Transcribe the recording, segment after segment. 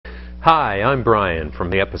Hi, I'm Brian from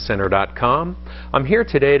theepicenter.com. I'm here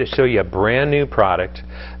today to show you a brand new product.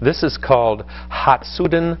 This is called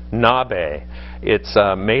Hatsuden Nabe. It's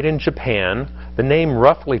made in Japan. The name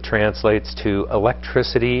roughly translates to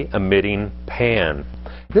electricity emitting pan.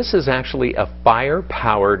 This is actually a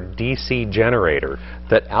fire-powered DC generator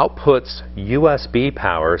that outputs USB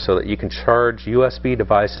power so that you can charge USB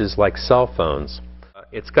devices like cell phones.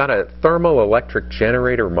 It's got a Thermoelectric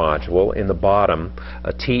Generator Module in the bottom,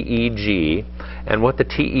 a TEG, and what the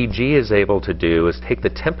TEG is able to do is take the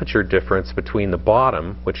temperature difference between the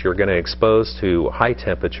bottom, which you're going to expose to high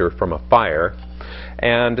temperature from a fire,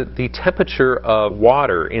 and the temperature of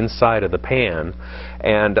water inside of the pan,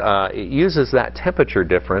 and it uses that temperature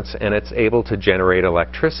difference and it's able to generate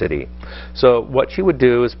electricity. So what you would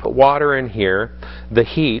do is put water in here. The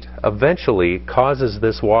heat eventually causes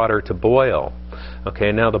this water to boil.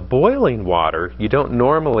 Okay, now the boiling water, you don't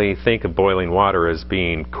normally think of boiling water as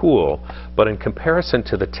being cool, but in comparison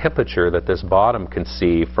to the temperature that this bottom can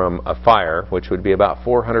see from a fire, which would be about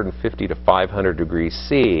 450 to 500 degrees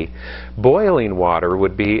C, boiling water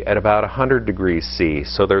would be at about 100 degrees C.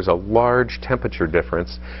 So there's a large temperature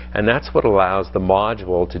difference, and that's what allows the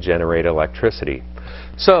module to generate electricity.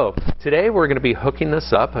 So today we're going to be hooking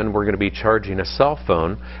this up and we're going to be charging a cell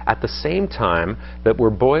phone at the same time that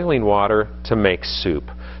we're boiling water to make soup.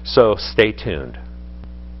 So stay tuned.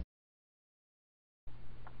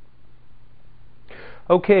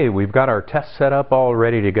 Okay, we've got our test setup all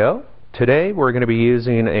ready to go. Today we're going to be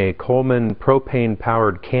using a Coleman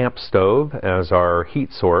propane-powered camp stove as our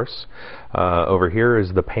heat source. Over here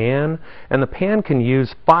is the pan, and the pan can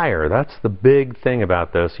use fire. That's the big thing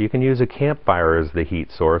about this. You can use a campfire as the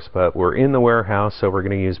heat source, but we're in the warehouse, so we're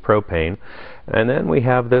going to use propane. And then we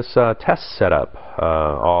have this test setup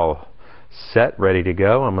all set, ready to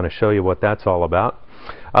go. I'm going to show you what that's all about.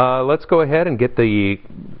 Let's go ahead and get the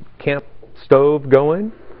camp stove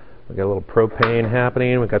going. We got a little propane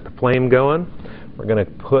happening. We got the flame going. We're going to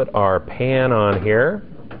put our pan on here.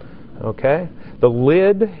 Okay. The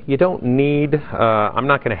lid, you don't need, I'm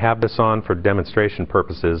not going to have this on for demonstration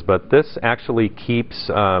purposes, but this actually keeps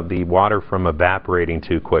the water from evaporating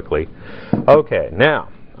too quickly. Okay, now,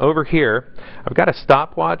 over here, I've got a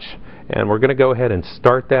stopwatch, and we're going to go ahead and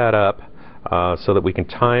start that up so that we can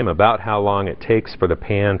time about how long it takes for the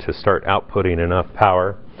pan to start outputting enough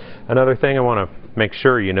power. Another thing I want to make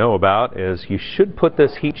sure you know about is you should put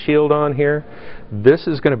this heat shield on here. This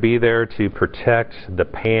is going to be there to protect the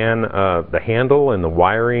pan, the handle and the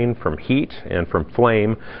wiring from heat and from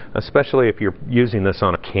flame, especially if you're using this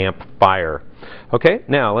on a campfire. Okay,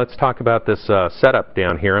 now let's talk about this setup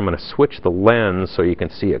down here. I'm going to switch the lens so you can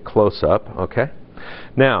see it close up. Okay,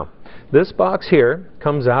 now this box here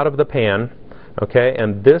comes out of the pan. Okay,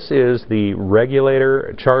 and this is the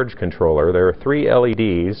regulator charge controller. There are 3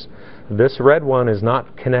 LEDs. This red one is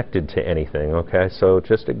not connected to anything, okay, so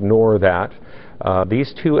just ignore that.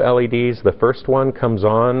 These 2 LEDs, the first one comes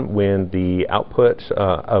on when the output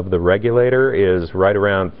of the regulator is right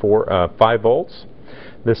around 5 volts.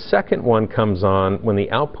 The second one comes on when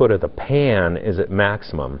the output of the pan is at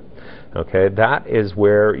maximum. Okay, that is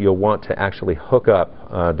where you'll want to actually hook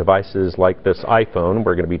up devices like this iPhone.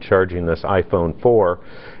 We're going to be charging this iPhone 4,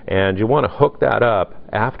 and you want to hook that up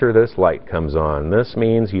after this light comes on. This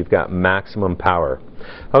means you've got maximum power.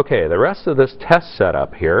 Okay, the rest of this test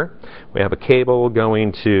setup here, we have a cable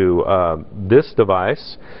going to this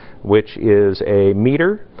device, which is a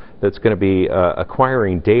meter that's going to be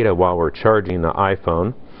acquiring data while we're charging the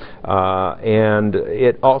iPhone. And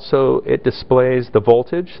it displays the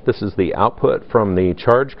voltage. This is the output from the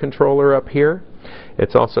charge controller up here.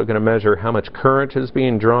 It's also going to measure how much current is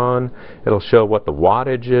being drawn. It'll show what the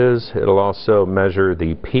wattage is. It'll also measure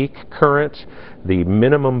the peak current, the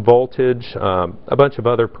minimum voltage, a bunch of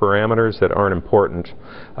other parameters that aren't important.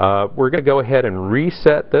 We're going to go ahead and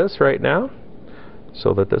reset this right now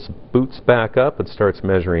so that this boots back up and starts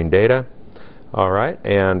measuring data. Alright,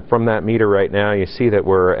 and from that meter right now you see that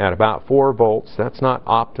we're at about 4 volts. That's not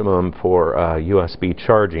optimum for USB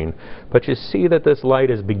charging, but you see that this light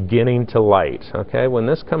is beginning to light. Okay, when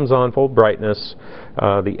this comes on full brightness,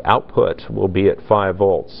 the output will be at 5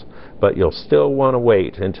 volts, but you'll still want to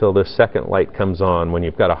wait until this second light comes on when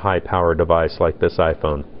you've got a high power device like this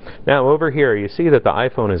iPhone. Now over here you see that the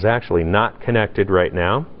iPhone is actually not connected right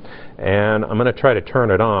now, and I'm going to try to turn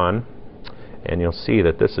it on. And you'll see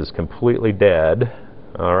that this is completely dead.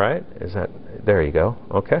 Alright, there you go.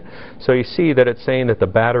 Okay, so you see that it's saying that the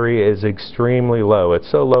battery is extremely low.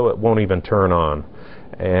 It's so low it won't even turn on.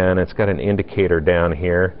 And it's got an indicator down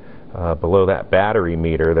here below that battery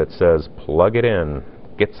meter that says plug it in,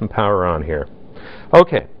 get some power on here.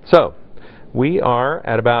 Okay, so We are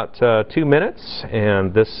at about 2 minutes,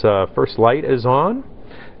 and this first light is on,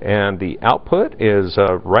 and the output is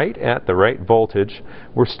right at the right voltage.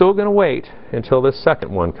 We're still going to wait until this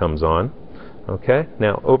second one comes on. Okay,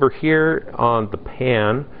 now over here on the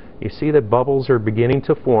pan, you see that bubbles are beginning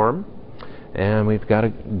to form, and we've got a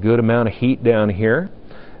good amount of heat down here.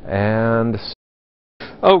 And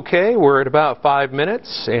okay, we're at about 5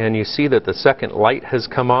 minutes, and you see that the second light has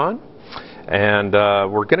come on. And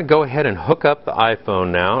we're going to go ahead and hook up the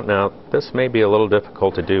iPhone now. Now, this may be a little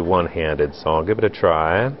difficult to do one-handed, so I'll give it a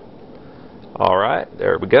try. Alright,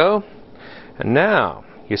 there we go. And now,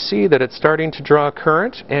 you see that it's starting to draw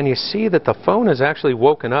current, and you see that the phone is actually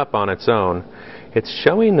woken up on its own. It's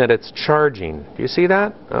showing that it's charging. Do you see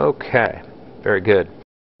that? Okay, very good.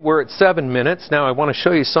 We're at 7 minutes. Now I want to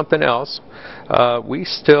show you something else. We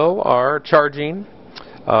still are charging.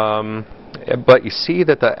 But you see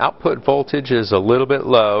that the output voltage is a little bit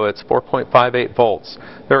low. It's 4.58 volts.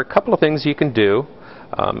 There are a couple of things you can do,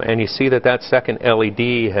 and you see that that second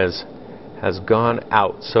LED has gone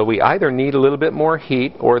out. So we either need a little bit more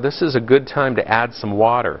heat, or this is a good time to add some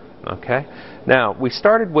water. Okay. Now we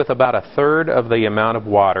started with about 1/3 of the amount of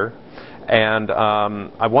water, and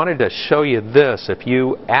I wanted to show you this. If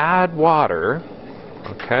you add water,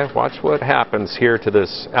 okay, watch what happens here to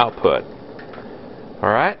this output. All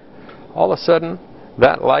right. All of a sudden,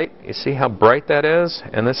 that light, you see how bright that is?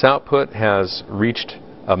 And this output has reached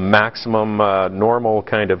a maximum normal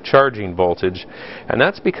kind of charging voltage. And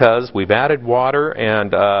that's because we've added water,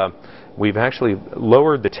 and we've actually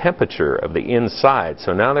lowered the temperature of the inside.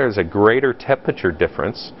 So now there's a greater temperature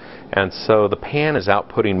difference, and so the pan is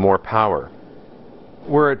outputting more power.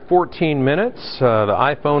 We're at 14 minutes. The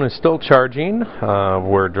iPhone is still charging.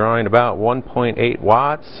 We're drawing about 1.8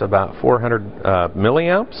 watts, about 400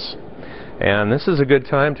 milliamps. And this is a good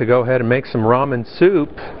time to go ahead and make some ramen soup,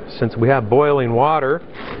 since we have boiling water.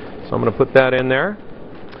 So I'm going to put that in there,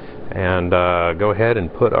 and go ahead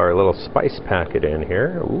and put our little spice packet in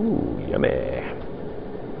here. Ooh, yummy.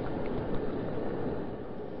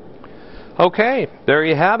 Okay, there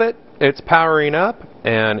you have it. It's powering up,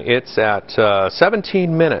 and it's at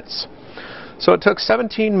 17 minutes. So it took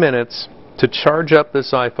 17 minutes to charge up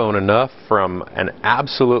this iPhone enough from an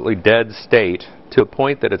absolutely dead state to a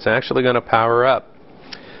point that it's actually going to power up.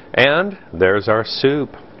 And there's our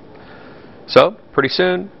soup. So pretty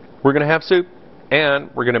soon we're going to have soup, and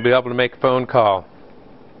we're going to be able to make a phone call.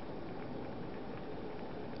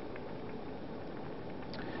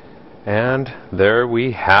 And there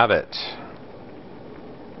we have it.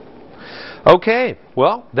 Okay,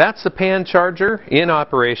 well, that's the pan charger in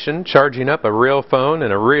operation, charging up a real phone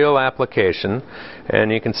in a real application.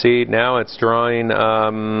 And you can see now it's drawing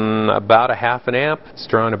about 1/2 amp. It's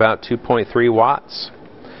drawing about 2.3 watts.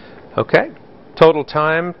 Okay, total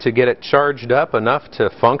time to get it charged up enough to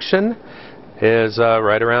function is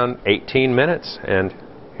right around 18 minutes. And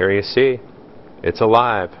here you see, it's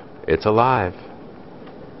alive. It's alive.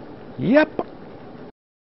 Yep.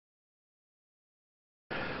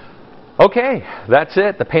 Okay, that's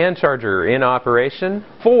it. The pan charger in operation.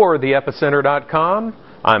 For the Epicenter.com,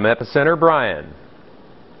 I'm Epicenter Brian.